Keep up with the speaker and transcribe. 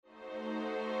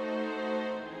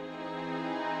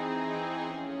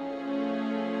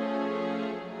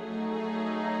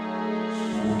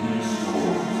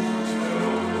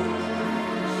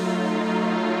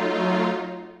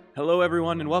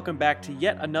welcome back to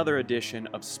yet another edition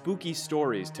of Spooky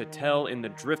Stories to Tell in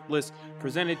the Driftless,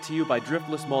 presented to you by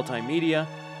Driftless Multimedia,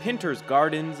 Pinter's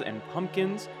Gardens and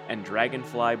Pumpkins, and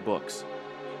Dragonfly Books.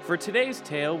 For today's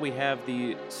tale, we have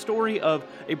the story of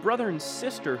a brother and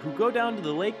sister who go down to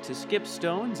the lake to skip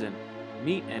stones and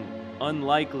meet an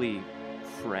unlikely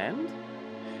friend?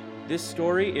 This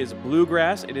story is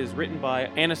Bluegrass. It is written by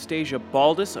Anastasia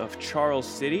Baldus of Charles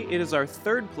City. It is our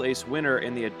third place winner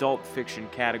in the adult fiction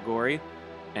category,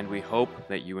 and we hope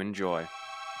that you enjoy.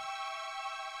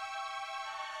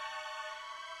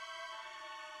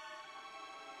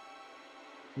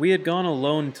 We had gone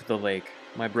alone to the lake,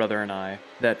 my brother and I,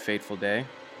 that fateful day.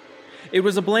 It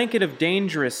was a blanket of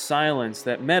dangerous silence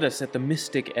that met us at the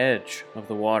mystic edge of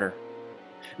the water.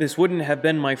 This wouldn't have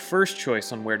been my first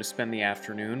choice on where to spend the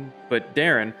afternoon, but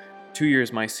Darren, 2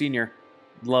 years my senior,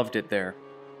 loved it there.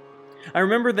 I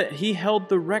remember that he held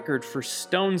the record for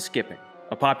stone skipping,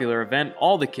 a popular event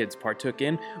all the kids partook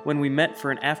in when we met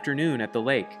for an afternoon at the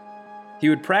lake. He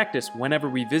would practice whenever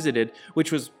we visited,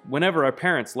 which was whenever our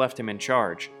parents left him in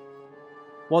charge.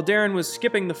 While Darren was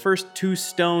skipping the first 2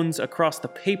 stones across the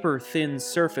paper-thin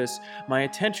surface, my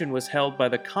attention was held by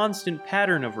the constant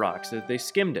pattern of rocks as they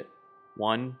skimmed it.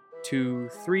 1, 2,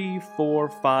 3, 4,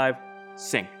 5,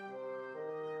 sink.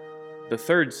 The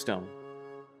third stone.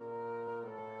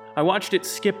 I watched it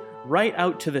skip right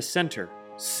out to the center,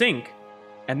 sink,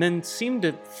 and then seemed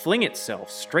to fling itself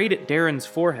straight at Darren's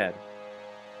forehead.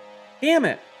 Damn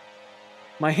it!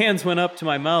 My hands went up to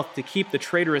my mouth to keep the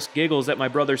traitorous giggles at my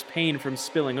brother's pain from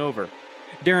spilling over.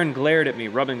 Darren glared at me,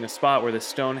 rubbing the spot where the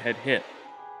stone had hit.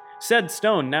 Said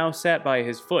stone now sat by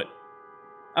his foot.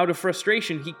 Out of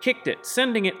frustration, he kicked it,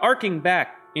 sending it arcing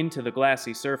back into the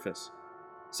glassy surface.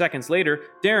 Seconds later,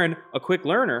 Darren, a quick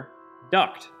learner,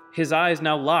 ducked, his eyes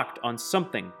now locked on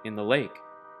something in the lake.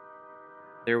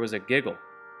 There was a giggle.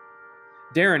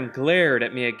 Darren glared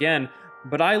at me again,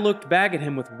 but I looked back at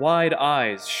him with wide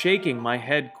eyes, shaking my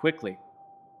head quickly.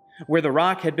 Where the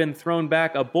rock had been thrown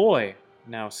back, a boy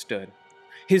now stood.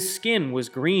 His skin was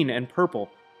green and purple,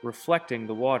 reflecting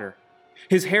the water.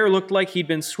 His hair looked like he'd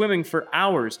been swimming for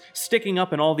hours, sticking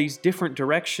up in all these different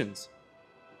directions.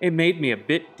 It made me a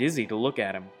bit dizzy to look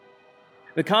at him.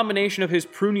 The combination of his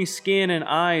pruny skin and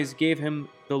eyes gave him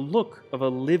the look of a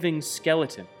living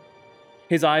skeleton.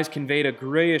 His eyes conveyed a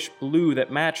grayish blue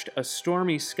that matched a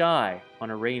stormy sky on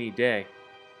a rainy day.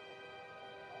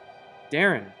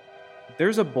 Darren,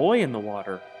 there's a boy in the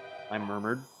water, I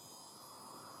murmured.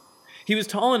 He was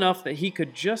tall enough that he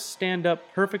could just stand up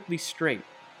perfectly straight.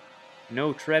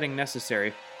 No treading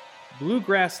necessary.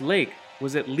 Bluegrass Lake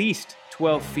was at least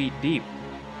 12 feet deep.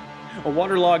 A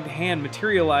waterlogged hand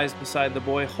materialized beside the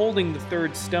boy, holding the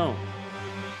third stone.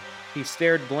 He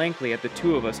stared blankly at the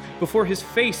two of us before his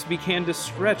face began to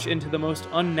stretch into the most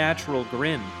unnatural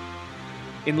grin.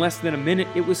 In less than a minute,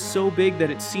 it was so big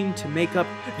that it seemed to make up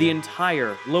the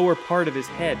entire lower part of his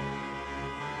head.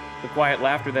 The quiet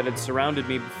laughter that had surrounded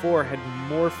me before had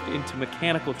morphed into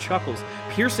mechanical chuckles,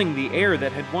 piercing the air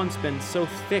that had once been so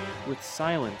thick with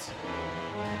silence.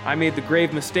 I made the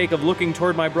grave mistake of looking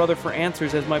toward my brother for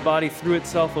answers as my body threw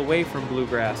itself away from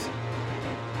Bluegrass.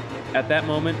 At that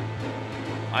moment,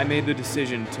 I made the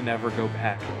decision to never go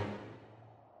back.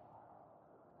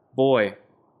 Boy,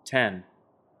 10,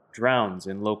 drowns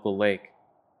in local lake.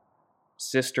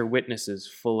 Sister witnesses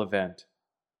full event.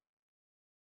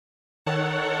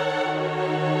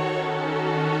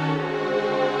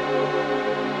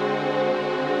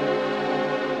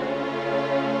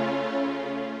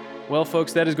 Well,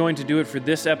 folks, that is going to do it for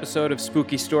this episode of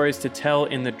Spooky Stories to Tell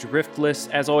in the Driftless.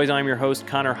 As always, I'm your host,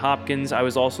 Connor Hopkins. I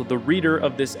was also the reader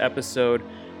of this episode.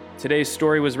 Today's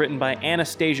story was written by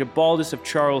Anastasia Baldus of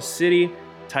Charles City,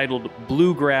 titled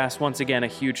Bluegrass. Once again, a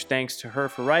huge thanks to her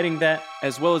for writing that,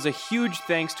 as well as a huge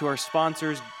thanks to our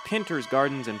sponsors, Pinter's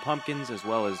Gardens and Pumpkins, as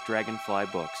well as Dragonfly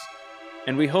Books.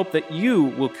 And we hope that you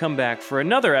will come back for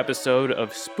another episode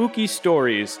of Spooky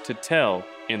Stories to Tell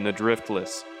in the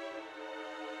Driftless.